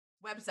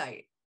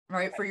website,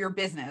 right, for your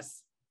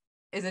business?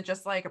 Is it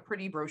just like a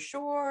pretty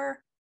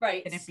brochure?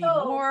 Right. Can it be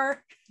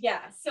more?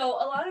 Yeah. So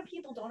a lot of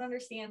people don't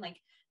understand, like,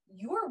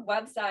 your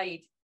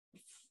website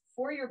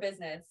for your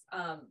business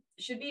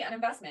should be an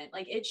investment.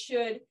 Like, it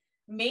should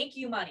make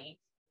you money.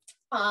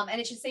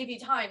 And it should save you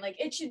time. Like,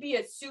 it should be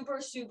a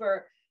super,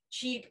 super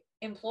cheap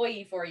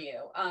employee for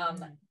you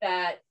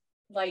that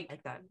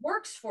like that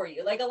works for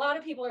you. Like, a lot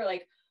of people are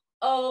like,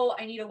 oh,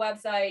 I need a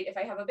website if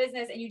I have a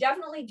business. And you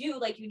definitely do.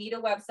 Like, you need a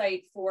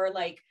website for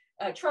like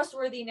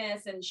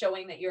trustworthiness and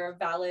showing that you're a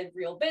valid,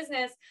 real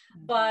business.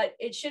 But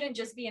it shouldn't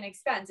just be an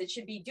expense. It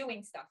should be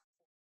doing stuff.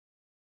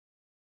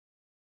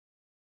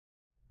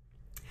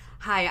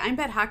 Hi, I'm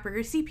Beth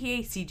Hochberger,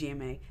 CPA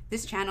CGMA.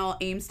 This channel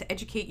aims to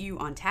educate you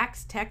on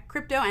tax, tech,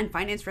 crypto, and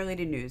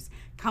finance-related news.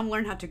 Come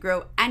learn how to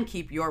grow and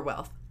keep your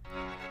wealth.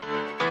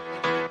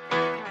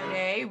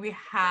 Today we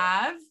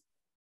have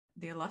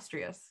the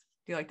illustrious.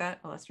 Do you like that?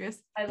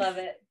 Illustrious? I love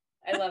it.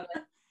 I love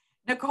it.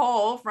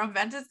 Nicole from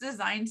Ventus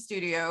Design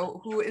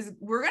Studio,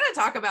 we're going to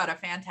talk about a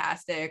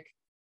fantastic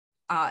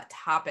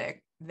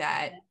topic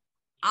that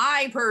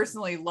I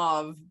personally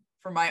love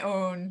for my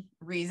own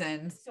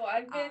reasons. So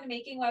I've been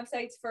making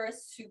websites for a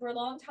super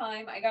long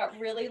time. I got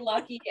really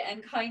lucky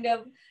and kind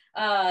of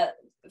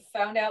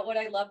found out what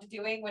I loved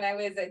doing when I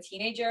was a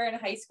teenager in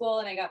high school,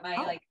 and I got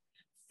my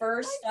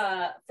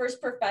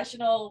first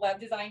professional web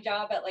design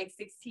job at like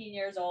 16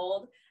 years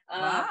old.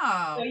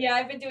 Wow. So yeah,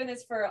 I've been doing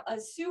this for a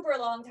super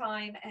long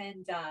time,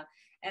 and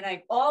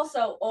I've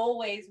also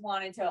always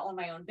wanted to own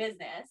my own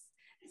business.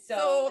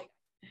 So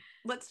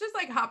let's just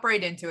like hop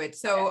right into it.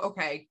 So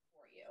okay.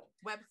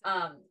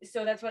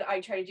 So that's what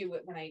I try to do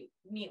when I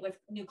meet with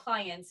new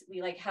clients.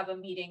 We like have a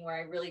meeting where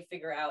I really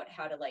figure out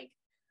how to like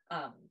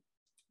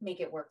make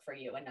it work for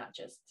you and not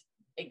just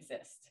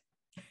exist.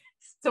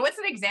 So what's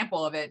an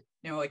example of it,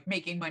 like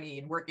making money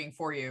and working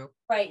for you?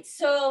 Right.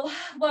 So,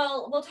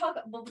 well, we'll talk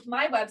with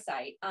my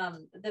website.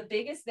 The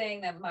biggest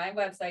thing that my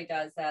website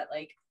does that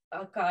like,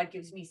 oh God,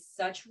 gives me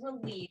such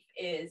relief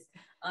is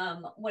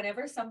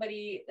whenever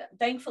somebody,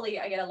 thankfully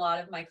I get a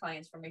lot of my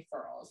clients from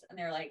referrals, and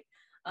they're like,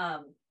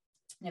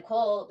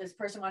 Nicole, this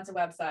person wants a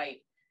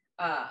website.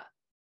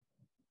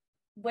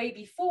 Way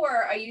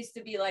before, I used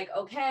to be like,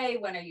 okay,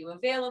 when are you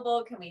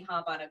available? Can we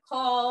hop on a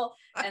call?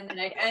 And then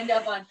I'd end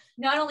up on,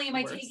 not only am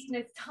I taking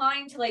this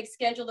time to like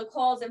schedule the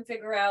calls and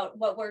figure out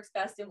what works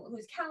best in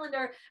whose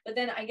calendar, but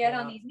then I get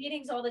on these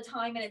meetings all the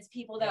time, and it's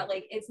people that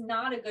like, it's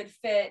not a good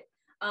fit.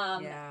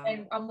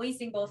 And I'm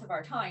wasting both of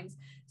our times.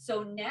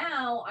 So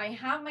now I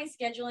have my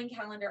scheduling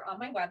calendar on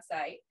my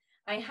website.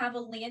 I have a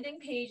landing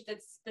page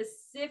that's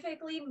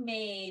specifically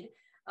made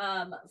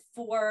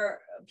for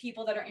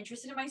people that are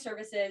interested in my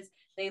services.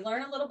 They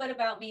learn a little bit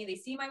about me. They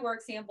see my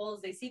work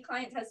samples. They see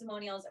client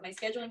testimonials, and my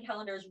scheduling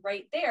calendar is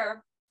right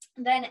there.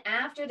 Then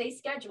after they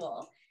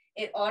schedule,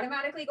 it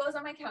automatically goes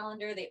on my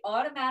calendar. They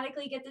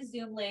automatically get the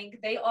Zoom link.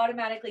 They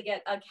automatically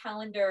get a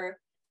calendar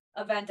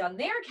event on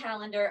their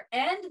calendar,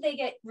 and they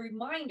get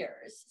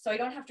reminders. So I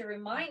don't have to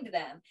remind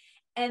them.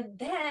 And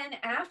then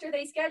after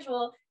they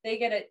schedule, they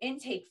get an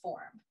intake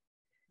form.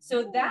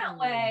 So that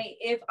way,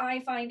 if I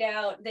find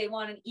out they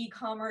want an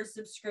e-commerce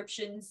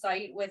subscription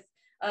site with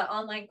an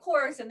online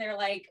course, and they're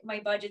like, my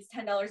budget's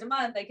 $10 a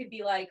month, I could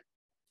be like,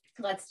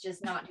 let's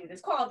just not do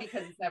this call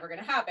because it's never going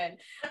to happen.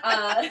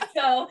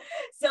 So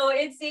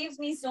it saves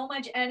me so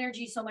much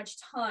energy, so much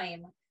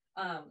time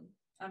on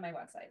my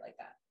website like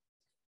that.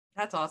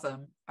 That's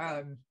awesome.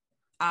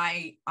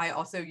 I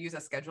also use a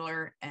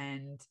scheduler,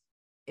 and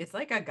it's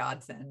like a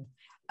godsend.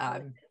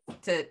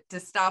 To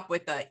stop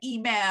with the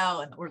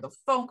email or the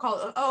phone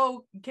call.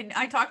 Oh, can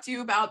I talk to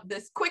you about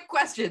this quick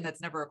question?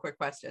 That's never a quick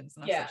question. It's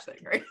not such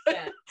thing, right?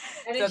 Yeah.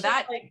 And so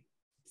that like,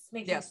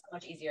 makes it so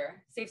much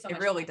easier. Saves so much.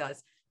 It really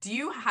does. Do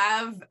you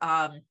have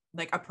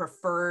like a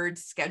preferred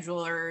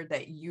scheduler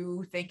that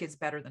you think is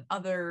better than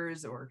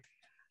others, or?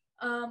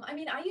 I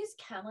mean, I use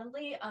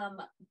Calendly,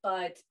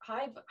 but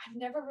I've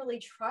never really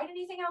tried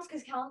anything else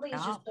because Calendly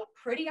is just so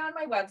pretty on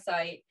my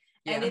website,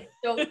 and it's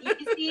so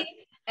easy.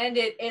 And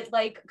it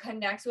like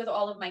connects with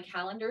all of my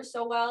calendars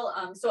so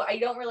well. So I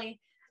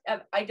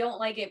don't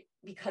like it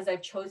because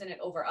I've chosen it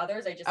over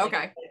others. I just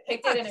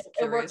picked it, and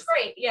it works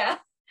great. Yeah.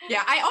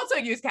 Yeah. I also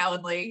use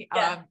Calendly.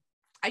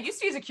 I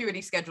used to use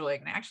Acuity Scheduling,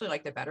 and I actually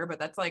liked it better, but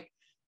that's like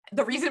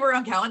the reason we're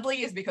on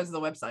Calendly is because of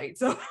the website.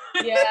 So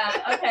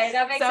yeah. Okay.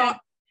 That makes sense.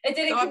 It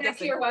didn't connect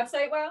to your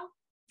website well?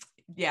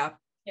 Yeah.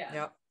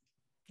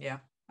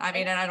 I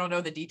mean, and I don't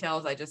know the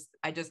details. I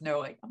just know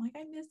like, I'm like,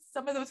 I missed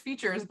some of those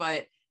features,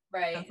 but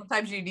right.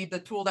 Sometimes you need the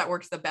tool that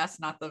works the best,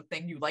 not the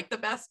thing you like the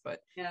best, but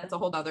that's a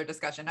whole nother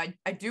discussion.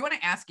 I do want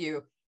to ask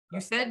you, you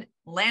said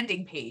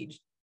landing page.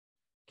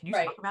 Can you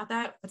talk about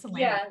that? What's a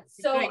landing page?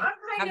 So I'm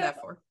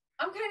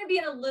kind of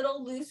being a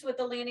little loose with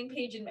the landing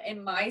page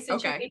in my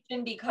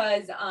situation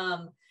because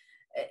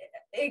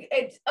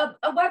it's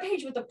a web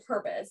page with a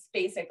purpose,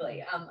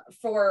 basically,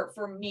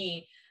 for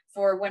me,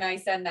 for when I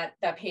send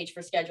that page for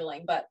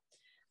scheduling. But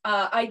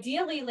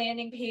ideally,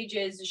 landing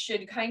pages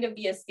should kind of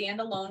be a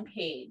standalone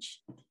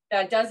page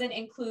that doesn't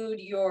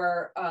include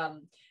your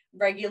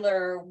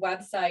regular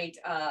website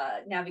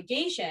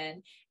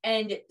navigation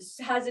and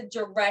has a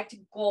direct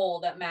goal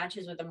that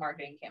matches with the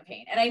marketing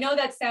campaign. And I know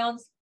that's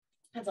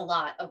a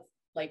lot of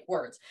like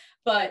words,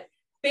 but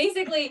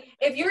basically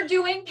if you're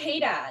doing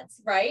paid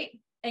ads, right,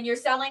 and you're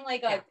selling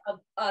like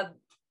a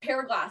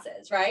pair of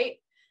glasses, right,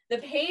 the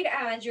paid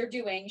ads you're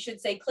doing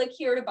should say click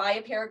here to buy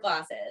a pair of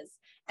glasses,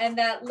 and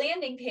that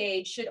landing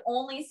page should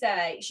only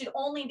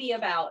be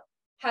about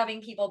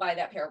having people buy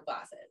that pair of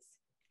glasses.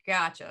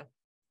 Gotcha.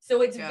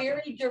 So it's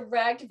very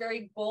direct,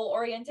 very goal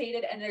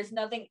orientated, and there's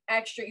nothing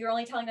extra. You're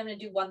only telling them to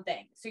do one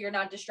thing, so you're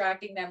not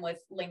distracting them with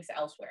links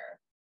elsewhere.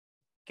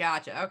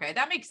 Gotcha. Okay,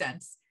 that makes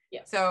sense.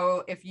 Yeah.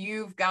 So if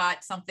you've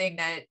got something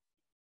that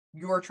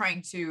you're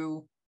trying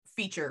to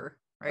feature,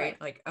 right,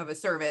 like of a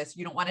service,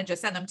 you don't want to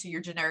just send them to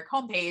your generic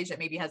homepage that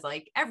maybe has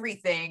like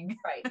everything.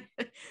 Right.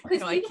 You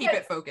know, like keep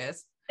it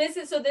focused. This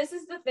is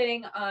the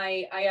thing.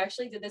 I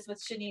actually did this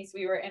with Shanice.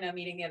 We were in a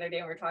meeting the other day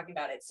and we were talking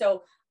about it.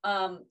 So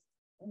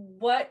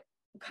what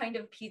kind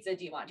of pizza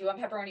do you want? Do you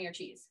want pepperoni or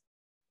cheese?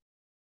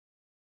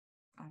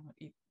 I don't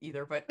eat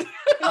either, but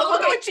I'll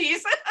go with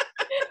cheese.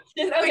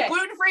 Okay. Like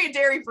gluten-free and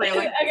dairy-free,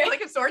 like Okay. it's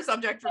like a sore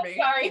subject for me.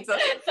 Sorry. Pizza.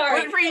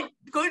 Sorry.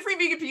 Gluten-free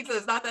vegan pizza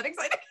is not that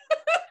exciting.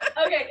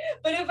 Okay,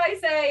 but if I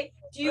say,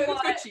 do you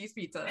want good cheese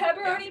pizza,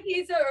 pepperoni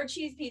pizza or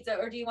cheese pizza,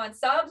 or do you want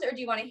subs, or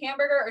do you want a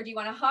hamburger, or do you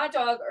want a hot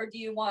dog, or do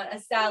you want a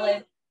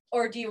salad,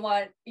 or do you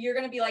want? You're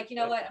gonna be like, you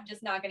know what? I'm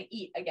just not gonna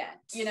eat again.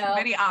 You know,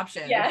 many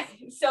options. Yeah.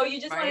 So you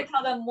just want Right. to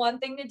tell them one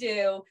thing to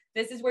do.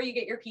 This is where you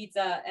get your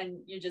pizza, and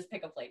you just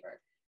pick a flavor.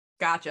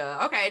 Gotcha.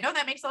 Okay. No,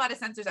 that makes a lot of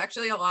sense. There's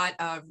actually a lot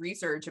of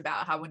research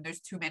about how when there's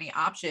too many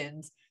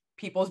options,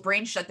 people's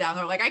brains shut down.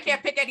 They're like, I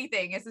can't pick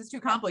anything. This is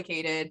too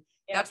complicated.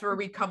 Yeah. That's where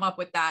we come up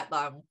with that,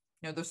 you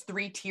know, those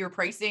 3-tier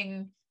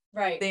pricing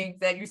things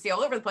that you see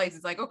all over the place.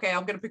 It's like, okay,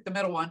 I'm going to pick the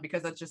middle one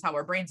because that's just how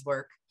our brains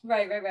work.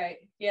 Right.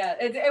 Yeah.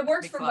 It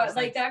works for like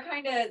sense. that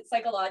kind of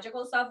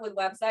psychological stuff with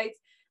websites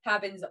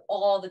happens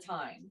all the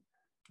time.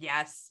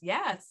 Yes.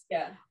 Yeah.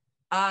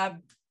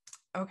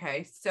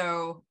 Okay.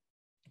 So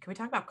can we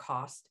talk about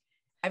cost?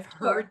 I've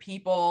heard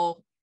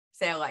people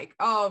say like,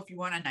 oh, if you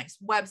want a nice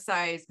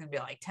website, it's going to be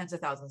like tens of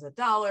thousands of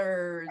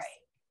dollars. Right.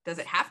 Does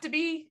it have to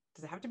be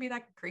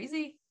that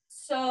crazy?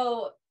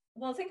 So,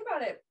 well, think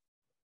about it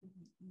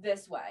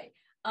this way.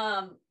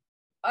 I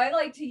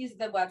like to use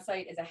the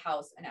website as a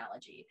house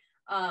analogy.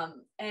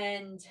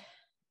 And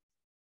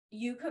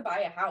you could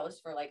buy a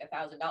house for like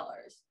 $1,000,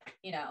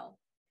 you know,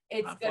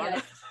 it's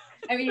gonna,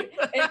 I mean,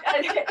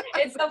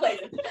 it's some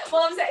places.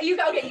 Well, I'm saying you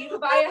could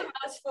buy a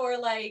house for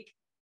like,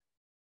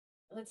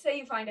 let's say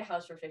you find a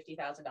house for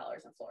 $50,000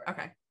 in Florida.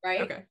 Okay. Right.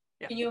 Okay.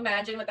 Yeah. Can you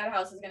imagine what that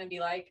house is going to be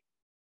like?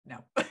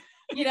 No.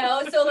 You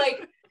know,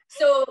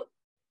 so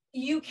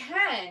you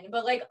can,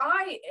 but like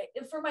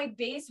for my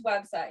base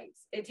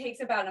websites, it takes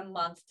about a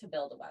month to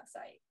build a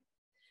website.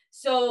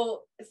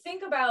 So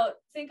think about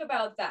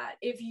that.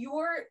 If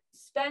you're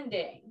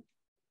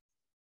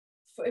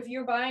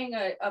buying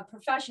a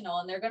professional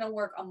and they're going to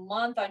work a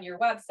month on your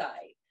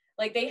website,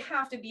 like they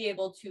have to be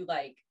able to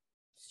like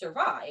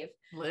survive.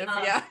 Live,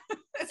 yeah.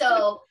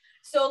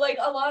 so like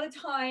a lot of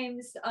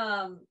times,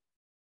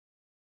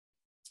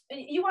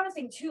 you want to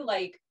think too,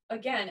 like,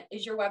 again,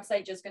 is your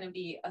website just going to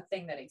be a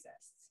thing that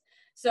exists?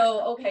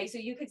 So, okay, so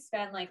you could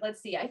spend like,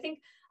 let's see, I think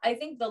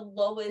the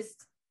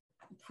lowest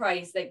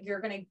price that you're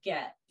going to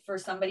get for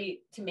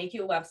somebody to make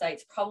you a website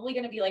is probably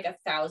going to be like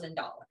 $1,000,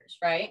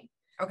 right?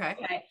 Okay.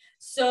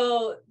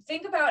 So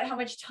think about how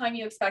much time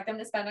you expect them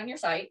to spend on your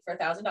site for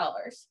 $1,000,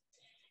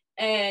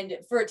 and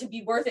for it to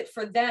be worth it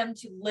for them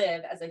to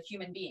live as a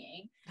human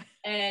being.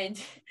 And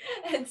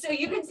so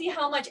you can see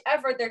how much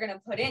effort they're going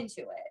to put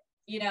into it,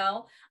 you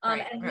know?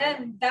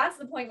 Then that's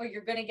the point where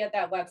you're going to get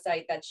that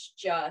website that's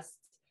just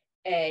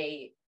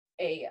a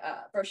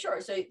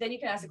brochure. So then you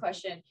can ask the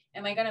question,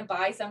 am I going to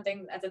buy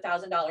something that's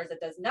 $1,000 that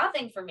does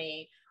nothing for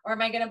me? Or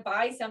am I going to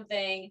buy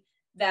something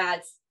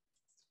that's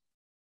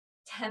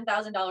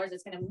 $10,000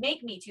 that's going to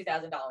make me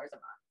 $2,000 a month?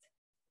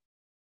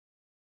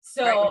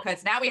 So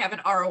because now we have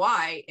an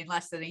ROI in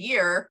less than a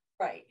year.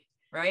 Right.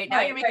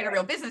 Now you're making a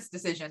real business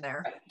decision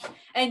there. Right.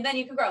 And then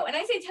you can grow. And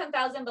I say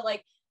 10,000, but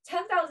like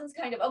 10,000 is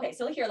kind of, okay,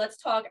 so here, let's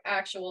talk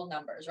actual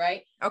numbers,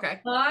 right? Okay.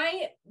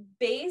 My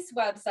base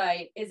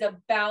website is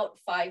about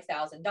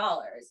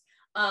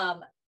 $5,000.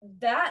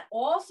 That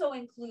also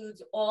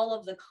includes all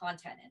of the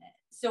content in it.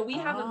 So we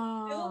have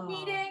a Zoom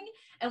meeting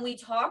and we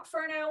talk for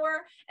an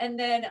hour, and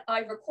then I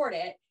record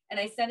it and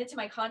I send it to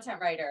my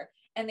content writer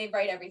and they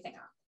write everything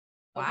up.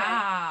 Okay?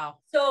 Wow.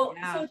 So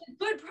it's a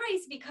good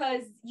price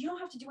because you don't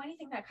have to do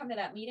anything that come to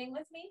that meeting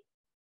with me.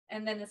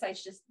 And then the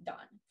site's just done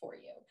for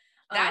you.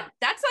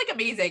 That's like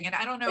amazing. And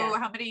I don't know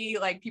how many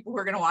like people who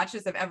are going to watch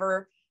this have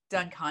ever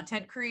done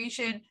content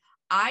creation.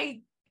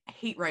 I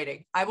hate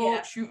writing. I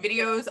will shoot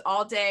videos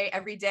all day,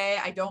 every day.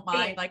 I don't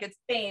mind. Like it's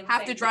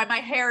have to dry my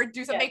hair,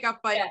 do some makeup,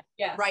 but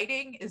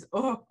writing is,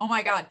 oh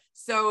my God.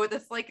 So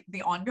that's like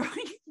the ongoing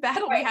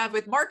battle we have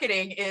with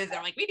marketing is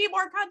they're like, we need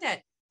more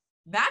content.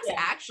 That's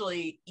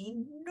actually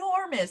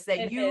enormous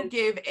that you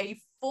give a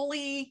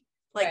fully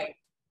like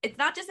it's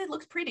not just it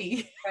looks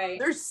pretty. Right.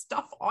 There's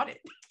stuff on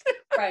it.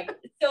 Right.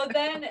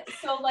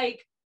 So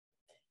like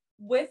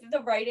with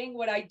the writing,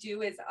 what I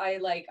do is I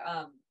like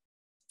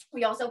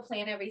we also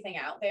plan everything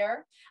out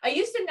there. I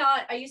used to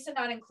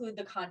not include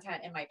the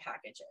content in my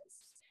packages.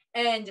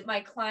 And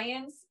my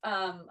clients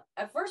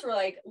at first were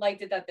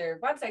liked it that their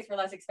websites were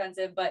less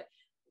expensive, but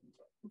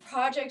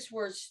projects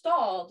were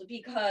stalled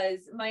because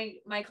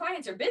my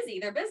clients are busy,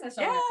 they're business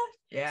owners.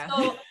 Yeah.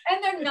 So,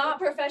 and they're not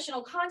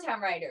professional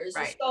content writers.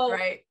 Right. So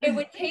right. it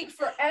would take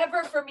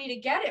forever for me to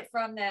get it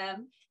from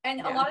them.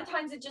 And a lot of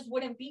times it just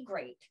wouldn't be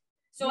great.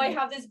 So I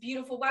have this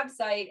beautiful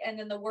website and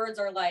then the words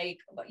are like,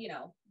 you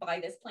know, buy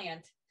this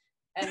plant.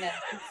 And then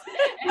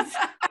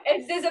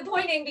it's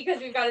disappointing because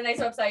we've got a nice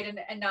website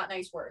and not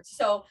nice words.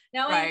 So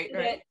now I did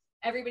it.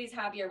 Everybody's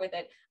happier with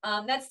it.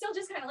 That's still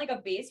just kind of like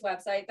a base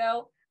website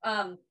though.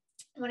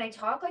 When I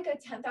talk like a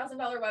 $10,000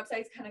 website,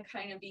 it's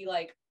kind of be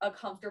like a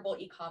comfortable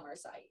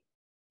e-commerce site,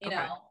 you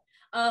know?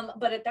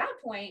 But at that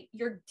point,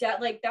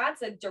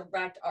 that's a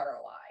direct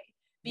ROI.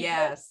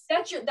 Yes.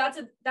 That's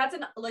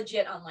a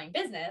legit online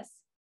business.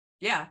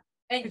 Yeah.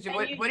 And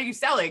what are you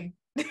selling?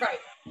 Right.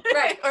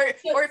 Right.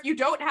 or if you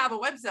don't have a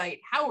website,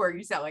 how are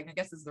you selling? I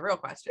guess is the real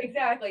question.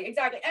 Exactly.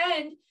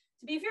 And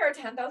to be fair,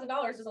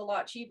 $10,000 is a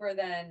lot cheaper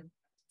than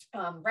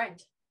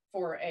rent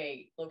for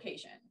a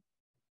location.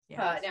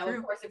 Yeah, now,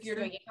 of course, if you're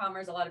doing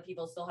e-commerce, a lot of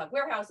people still have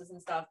warehouses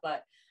and stuff,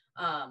 but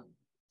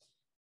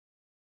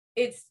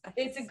it's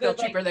a good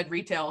cheaper than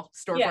retail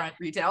storefront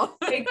retail.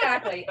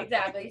 Exactly.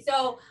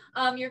 So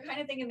you're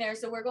kind of thinking there.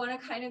 So we're going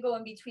to kind of go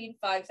in between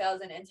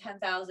 5,000 and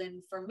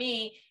 10,000 for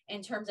me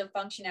in terms of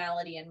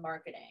functionality and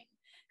marketing,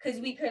 because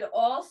we could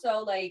also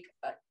like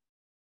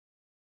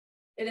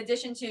in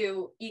addition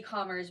to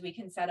e-commerce, we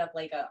can set up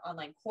like an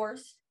online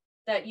course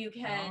that you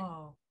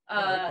can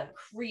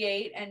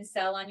create and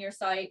sell on your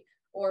site.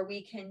 Or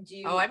we can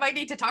do. Oh, I might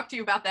need to talk to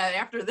you about that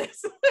after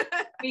this.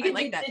 We can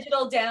do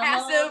digital download.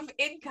 Passive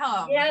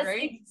income. Yes,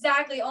 right?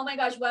 Exactly. Oh my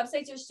gosh,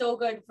 websites are so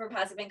good for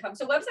passive income.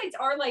 So websites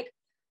are like.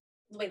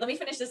 Wait, let me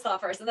finish this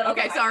thought first, and then I'll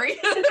okay. Sorry.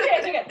 It's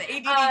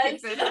okay. The ADD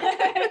kicks in.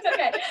 It's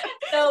okay.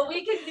 So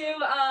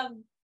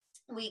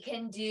we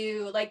can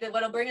do like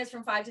what'll bring us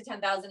from 5,000 to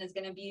 10,000 is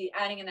going to be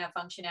adding in that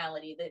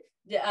functionality,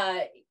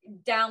 the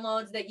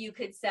downloads that you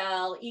could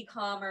sell,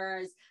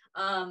 e-commerce,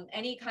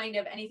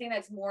 anything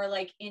that's more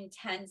like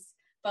intense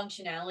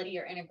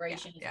functionality or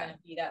integration is going to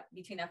be that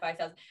between that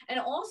 5,000. And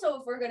also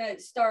if we're going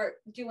to start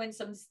doing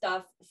some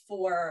stuff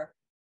for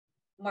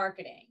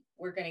marketing,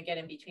 we're going to get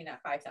in between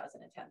that 5,000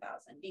 and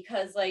 10,000,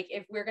 because like,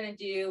 if we're going to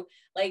do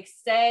like,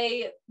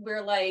 say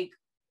we're like,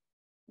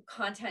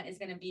 content is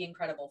going to be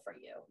incredible for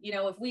you. You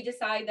know, if we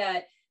decide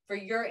that for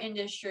your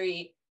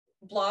industry,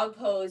 blog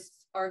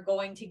posts are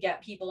going to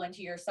get people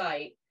into your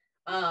site,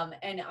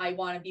 and I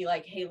want to be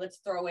like, hey, let's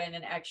throw in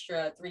an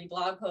extra 3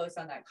 blog posts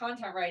on that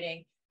content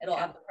writing, it'll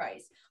up the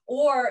price.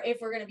 Or if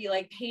we're going to be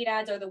like, paid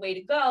ads are the way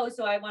to go,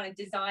 so I want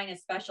to design a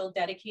special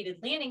dedicated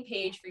landing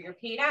page for your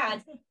paid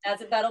ads,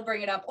 that'll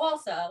bring it up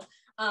also.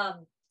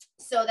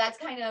 So that's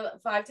kind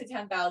of 5,000 to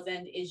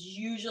 10,000 is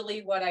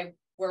usually what I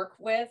work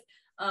with.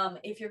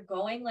 If you're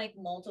going like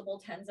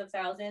multiple tens of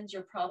thousands,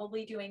 you're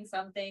probably doing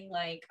something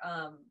like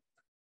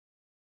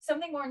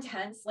something more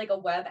intense, like a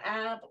web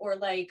app, or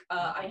like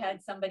I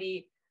had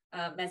somebody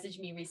message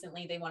me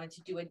recently. They wanted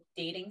to do a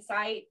dating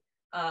site.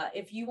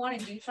 If you want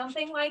to do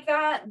something like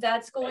that,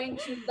 that's going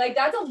to like,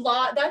 that's a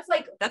lot.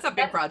 That's a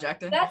big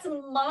project. That's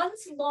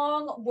months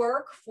long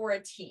work for a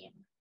team.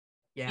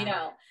 Yeah. You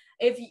know,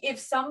 if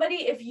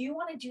you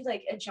want to do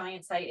like a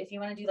giant site, if you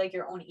want to do like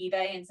your own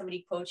eBay and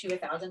somebody quotes you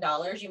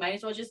 $1,000, you might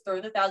as well just throw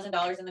the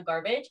 $1,000 in the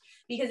garbage,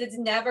 because it's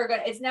never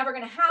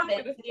gonna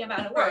happen for the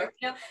amount of work.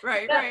 You know?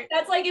 Right.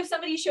 That's like if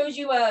somebody shows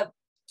you a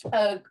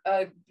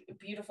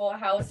beautiful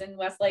house in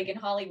Westlake in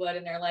Hollywood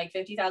and they're like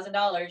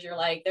 $50,000, you're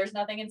like, there's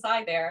nothing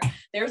inside there.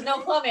 There's no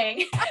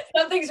plumbing.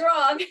 Something's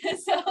wrong.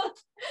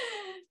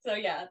 So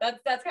yeah,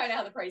 that's kind of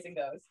how the pricing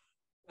goes.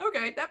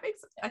 Okay, that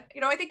makes,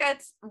 I think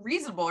that's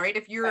reasonable, right?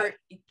 If you're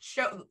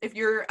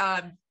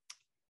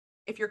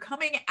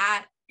coming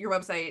at your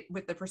website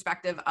with the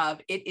perspective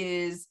of it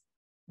is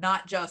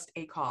not just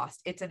a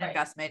cost, it's an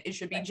investment. It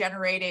should be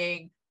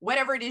generating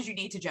whatever it is you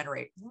need to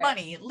generate,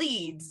 money,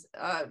 leads,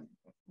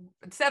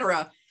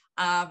 etc.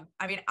 I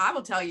mean, I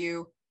will tell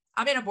you,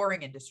 I'm in a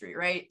boring industry,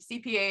 right?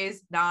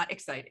 CPAs, not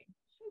exciting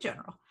in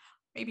general.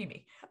 Maybe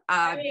me.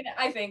 I mean,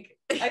 I think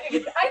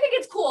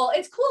it's cool.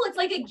 It's cool. It's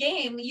like a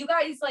game. You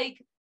guys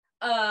like.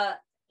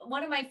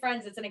 One of my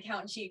friends, it's an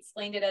accountant, she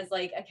explained it as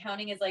like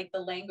accounting is like the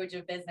language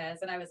of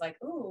business, and I was like,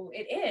 ooh,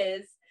 it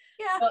is.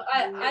 Yeah, so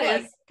I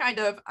like kind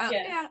of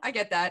yeah, I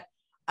get that.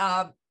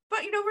 But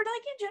we're like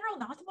in general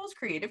not the most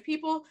creative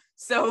people,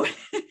 so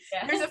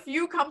there's a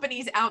few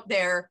companies out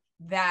there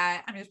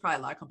that, I mean, there's probably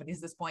a lot of companies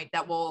at this point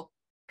that will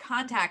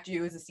contact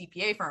you as a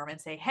CPA firm and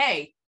say,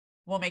 hey,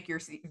 we'll make your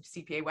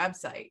CPA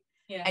website.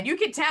 And you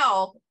can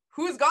tell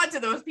who's gone to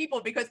those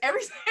people because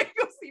every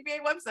single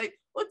CPA website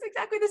looks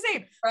exactly the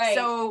same. Right.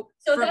 So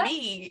for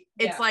me,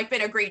 it's like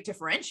been a great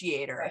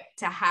differentiator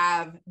to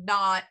have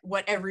not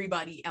what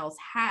everybody else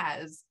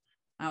has.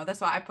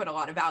 That's why I put a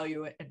lot of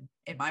value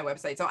in my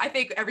website. So I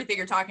think everything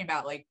you're talking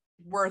about, like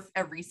worth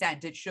every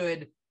cent, it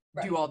should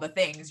do all the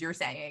things you're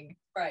saying.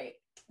 Right.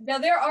 Now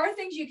there are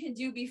things you can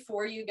do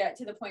before you get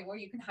to the point where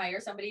you can hire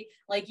somebody.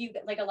 Like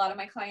a lot of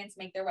my clients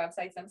make their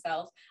websites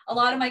themselves.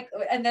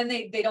 And then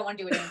they don't want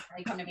to do it anymore.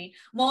 They come to me.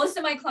 Most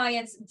of my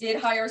clients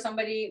did hire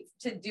somebody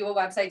to do a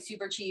website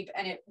super cheap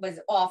and it was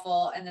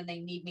awful. And then they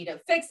need me to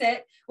fix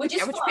it, which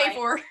is what fine. you pay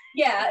for.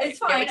 Yeah, it's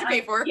fine. What you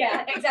pay for.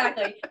 Yeah,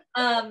 exactly.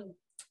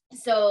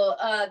 So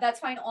that's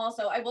fine.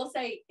 Also, I will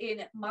say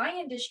in my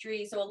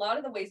industry, so a lot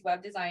of the ways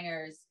web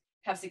designers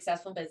have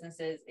successful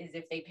businesses is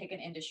if they pick an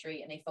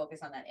industry and they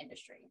focus on that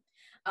industry.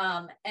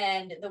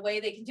 And the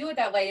way they can do it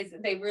that way is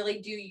they really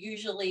do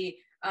usually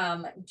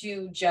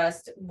do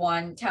just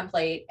one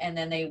template and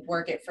then they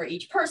work it for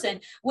each person,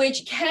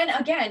 which can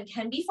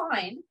be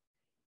fine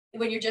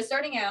when you're just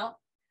starting out,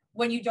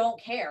 when you don't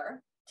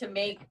care to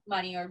make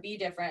money or be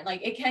different.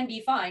 Like it can be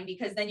fine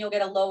because then you'll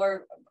get a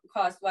lower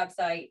cost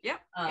website.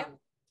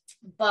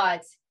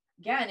 But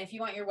again, if you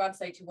want your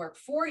website to work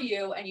for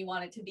you and you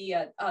want it to be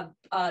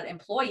an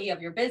employee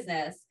of your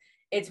business,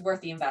 it's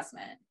worth the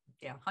investment.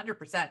 Yeah,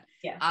 100%.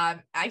 Yeah.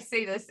 I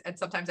say this, and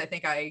sometimes I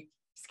think I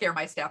scare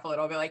my staff a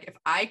little bit. Like if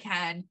I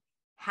can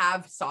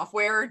have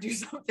software do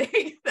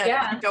something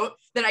that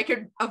I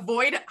could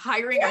avoid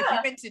hiring a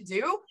human to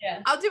do,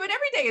 I'll do it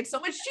every day. It's so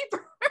much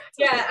cheaper.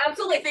 Yeah,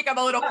 absolutely. I think I'm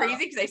a little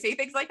crazy because I say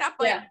things like that,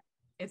 but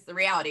it's the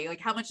reality. Like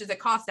how much does it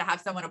cost to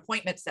have someone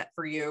appointment set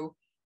for you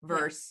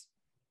versus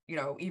you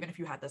know, even if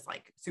you had this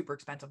like super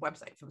expensive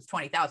website, if it was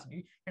 20,000,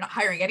 you're not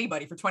hiring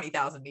anybody for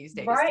 20,000 these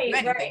days to do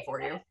anything for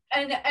you.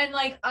 And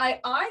like,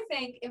 I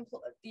think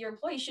your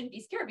employees shouldn't be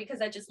scared because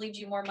that just leaves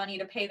you more money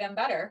to pay them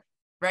better.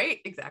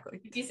 Right.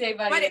 Exactly. If you save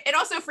money. But it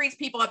also frees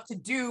people up to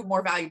do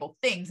more valuable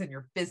things in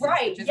your business,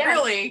 right. which is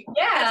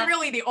that's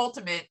really the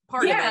ultimate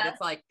part of it. It's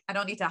like, I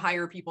don't need to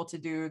hire people to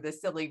do the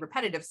silly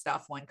repetitive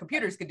stuff when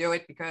computers could do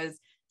it because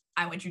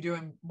I want you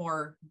doing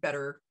more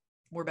better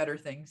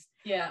things.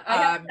 Yeah, I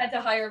haven't had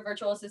to hire a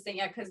virtual assistant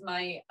yet because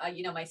my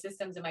my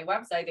systems and my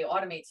website, they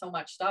automate so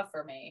much stuff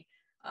for me.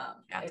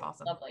 That's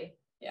awesome. Lovely.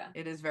 Yeah,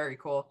 it is very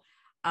cool.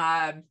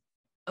 Let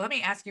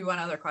me ask you one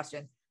other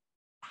question.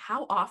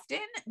 How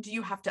often do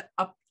you have to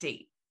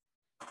update?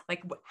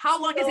 Like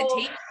how long does it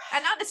take?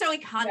 And not necessarily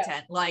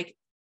content, like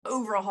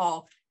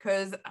overhaul,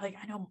 because like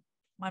I know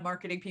my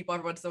marketing people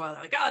every once in a while,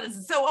 they're like, oh, this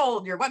is so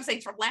old. Your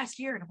website's from last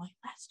year. And I'm like,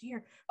 last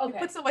year? You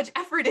put so much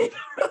effort in.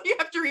 You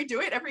have to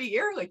redo it every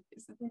year? Like,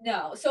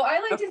 no. So I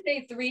like to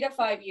say 3 to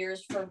 5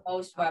 years for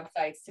most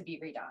websites to be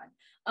redone.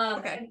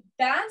 And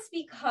that's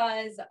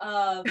because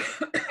of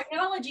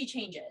technology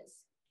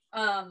changes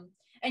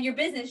and your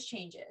business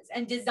changes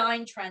and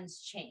design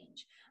trends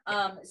change.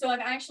 So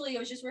I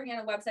was just working on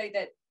a website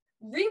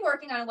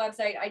reworking on a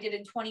website I did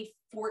in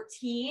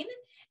 2014.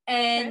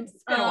 And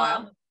it's been a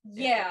while.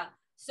 Yeah.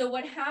 So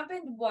what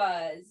happened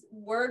was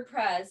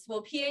WordPress,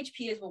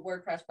 PHP is what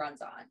WordPress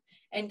runs on,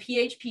 and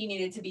PHP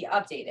needed to be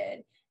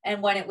updated.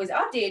 And when it was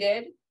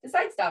updated, the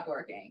site stopped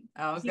working.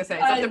 I was going to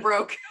say, something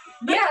broke.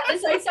 Yeah, the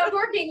site stopped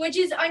working, which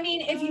is, I mean,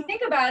 if you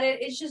think about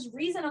it, it's just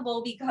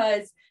reasonable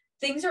because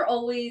things are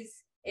always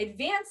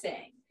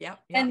advancing. Yeah.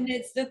 And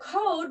it's the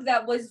code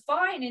that was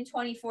fine in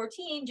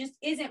 2014 just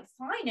isn't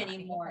fine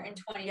anymore in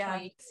 2020. Yeah,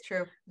 it's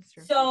true. It's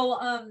true.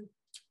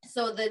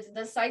 So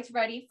the site's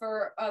ready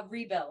for a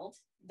rebuild.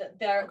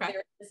 Their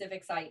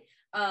specific site.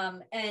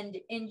 And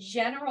in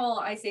general,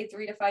 I say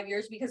 3 to 5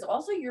 years because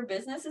also your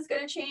business is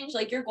going to change.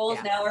 Like your goals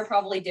now are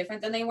probably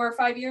different than they were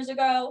 5 years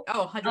ago.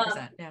 Oh,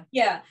 100%.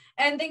 Yeah.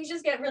 And things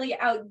just get really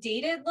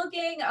outdated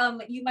looking.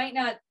 You might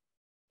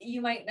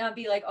not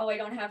be like, oh, I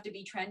don't have to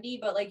be trendy,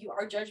 but like you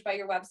are judged by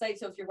your website.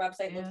 So if your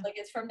website looks like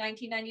it's from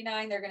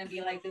 1999, they're going to be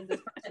like,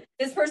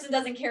 this person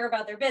doesn't care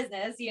about their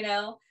business, you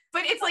know?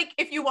 But it's like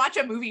if you watch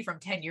a movie from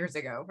 10 years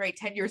ago, right?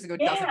 10 years ago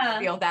doesn't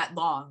feel that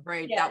long,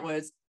 right? Yeah. That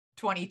was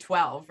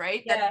 2012,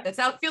 right? That's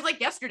how it feels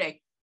like yesterday.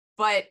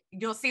 But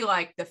you'll see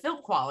like the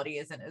film quality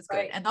isn't as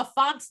good and the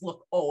fonts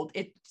look old.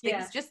 They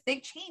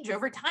change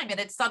over time and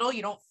it's subtle.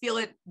 You don't feel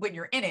it when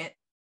you're in it.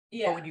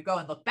 Yeah. But when you go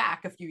and look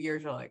back a few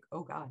years, you're like,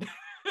 oh God.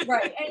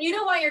 Right. And you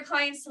don't want your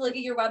clients to look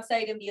at your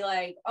website and be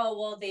like, oh,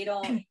 well, they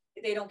don't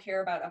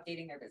care about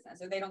updating their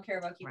business or they don't care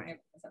about keeping their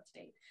business up to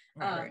date.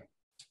 Right.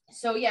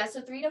 So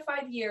 3 to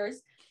 5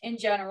 years in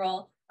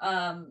general.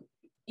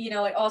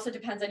 It also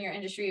depends on your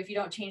industry if you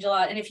don't change a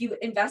lot. And if you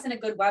invest in a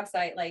good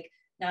website, like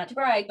not to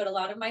brag, but a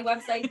lot of my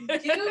websites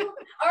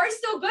are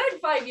still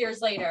good 5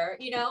 years later,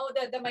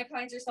 that my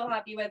clients are so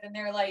happy with. And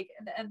they're like,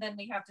 and then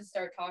we have to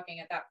start talking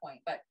at that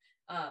point. But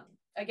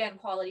again,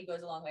 quality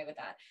goes a long way with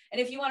that.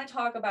 And if you want to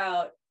talk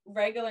about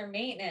regular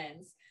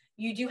maintenance,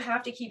 you do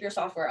have to keep your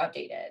software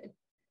updated.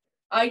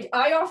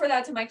 I offer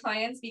that to my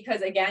clients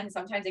because again,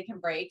 sometimes it can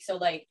break. So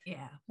like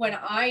when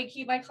I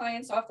keep my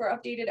client software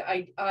updated,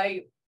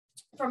 I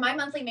for my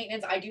monthly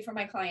maintenance, I do for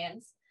my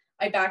clients,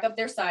 I back up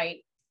their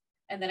site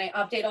and then I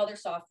update all their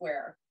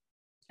software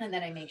and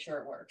then I make sure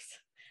it works.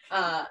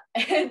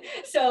 And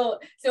so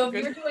if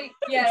you're doing,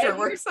 sure it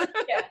works.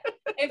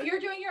 If you're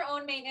doing your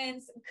own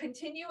maintenance,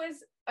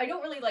 continuous I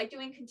don't really like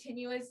doing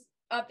continuous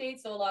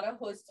updates. So a lot of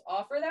hosts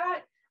offer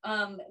that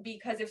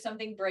because if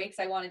something breaks,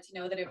 I wanted to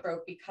know that it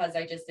broke because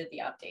I just did the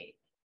update.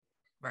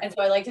 Right. And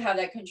so I like to have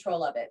that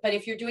control of it. But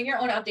if you're doing your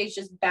own updates,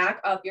 just back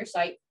up your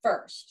site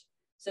first.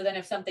 So then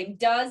if something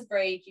does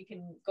break, you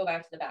can go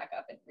back to the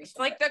backup and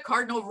restore. It's like the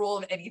cardinal rule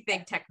of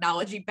anything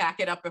technology, back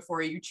it up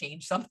before you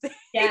change something.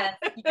 Yes,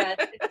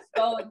 it's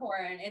so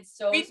important. It's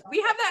so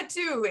we have that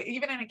too.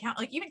 Even an account,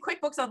 like even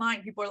QuickBooks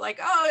Online, people are like,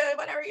 oh,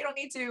 whatever, you don't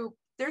need to.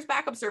 There's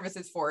backup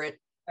services for it.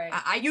 Right.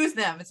 I use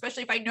them,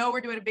 especially if I know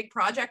we're doing a big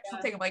project. Yeah.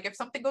 Something I'm like, if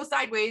something goes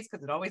sideways,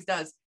 because it always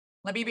does,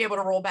 let me be able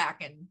to roll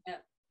back and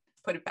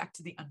put it back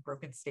to the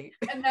unbroken state.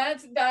 And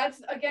that's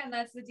again,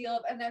 that's the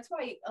deal. And that's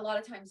why a lot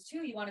of times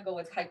too, you want to go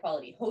with high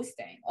quality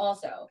hosting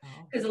also,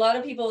 because a lot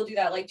of people do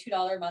that like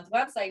 $2 a month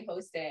website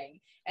hosting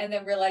and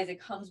then realize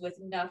it comes with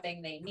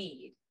nothing they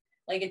need.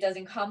 Like it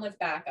doesn't come with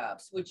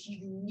backups, which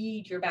you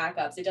need your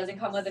backups. It doesn't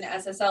come with an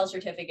SSL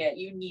certificate.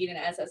 You need an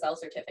SSL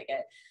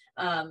certificate.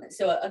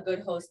 So a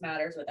good host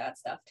matters with that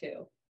stuff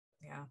too.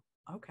 Yeah.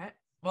 Okay.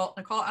 Well,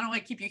 Nicole, I don't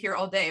want to keep you here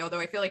all day, although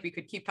I feel like we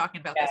could keep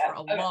talking about this for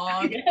a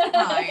long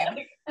time.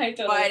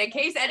 But in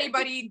case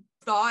anybody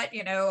thought,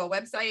 you know, a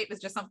website was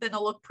just something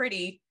to look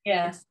pretty,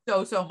 it's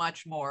so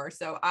much more.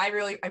 So I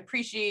really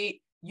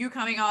appreciate you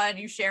coming on,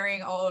 you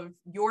sharing all of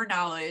your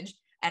knowledge.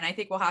 And I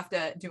think we'll have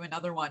to do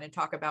another one and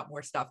talk about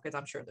more stuff because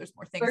I'm sure there's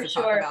more things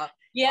to talk about.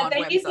 Yeah, on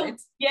thank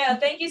websites.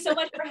 Thank you so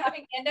much for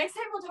having me. And next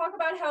time we'll talk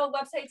about how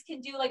websites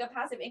can do like a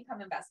passive income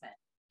investment.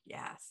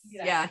 Yes.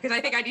 Yeah. Because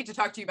I think I need to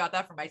talk to you about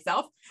that for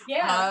myself.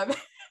 Yeah.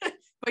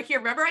 But here,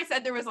 remember I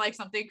said there was like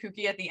something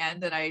kooky at the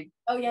end that I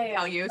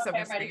tell you. So I'm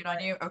going to spring it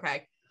on you.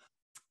 Okay.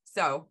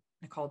 So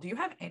Nicole, do you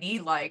have any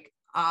like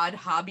odd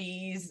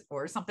hobbies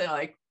or something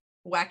like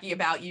wacky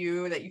about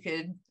you that you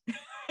could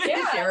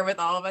share with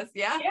all of us?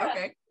 Yeah.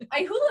 Okay.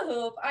 I hula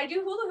hoop. I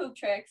do hula hoop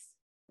tricks.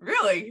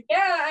 Really?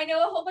 Yeah, I know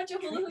a whole bunch of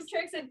hula hoop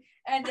tricks, and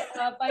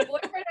my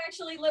boyfriend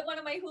actually lit one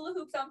of my hula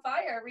hoops on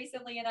fire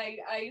recently, and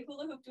I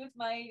hula hooped with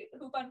my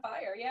hoop on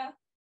fire. Yeah.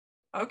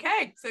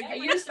 Okay. So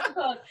you're so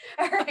close.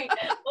 All right.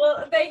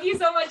 Well, thank you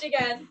so much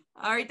again.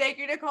 All right. Thank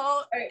you, Nicole.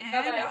 All right.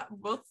 And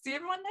we'll see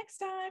everyone next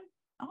time.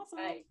 Awesome.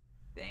 Bye.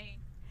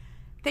 Thanks.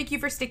 Thank you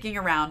for sticking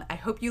around. I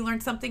hope you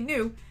learned something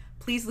new.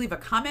 Please leave a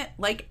comment,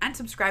 like, and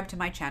subscribe to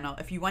my channel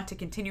if you want to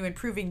continue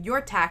improving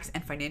your tax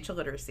and financial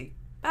literacy.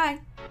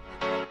 Bye.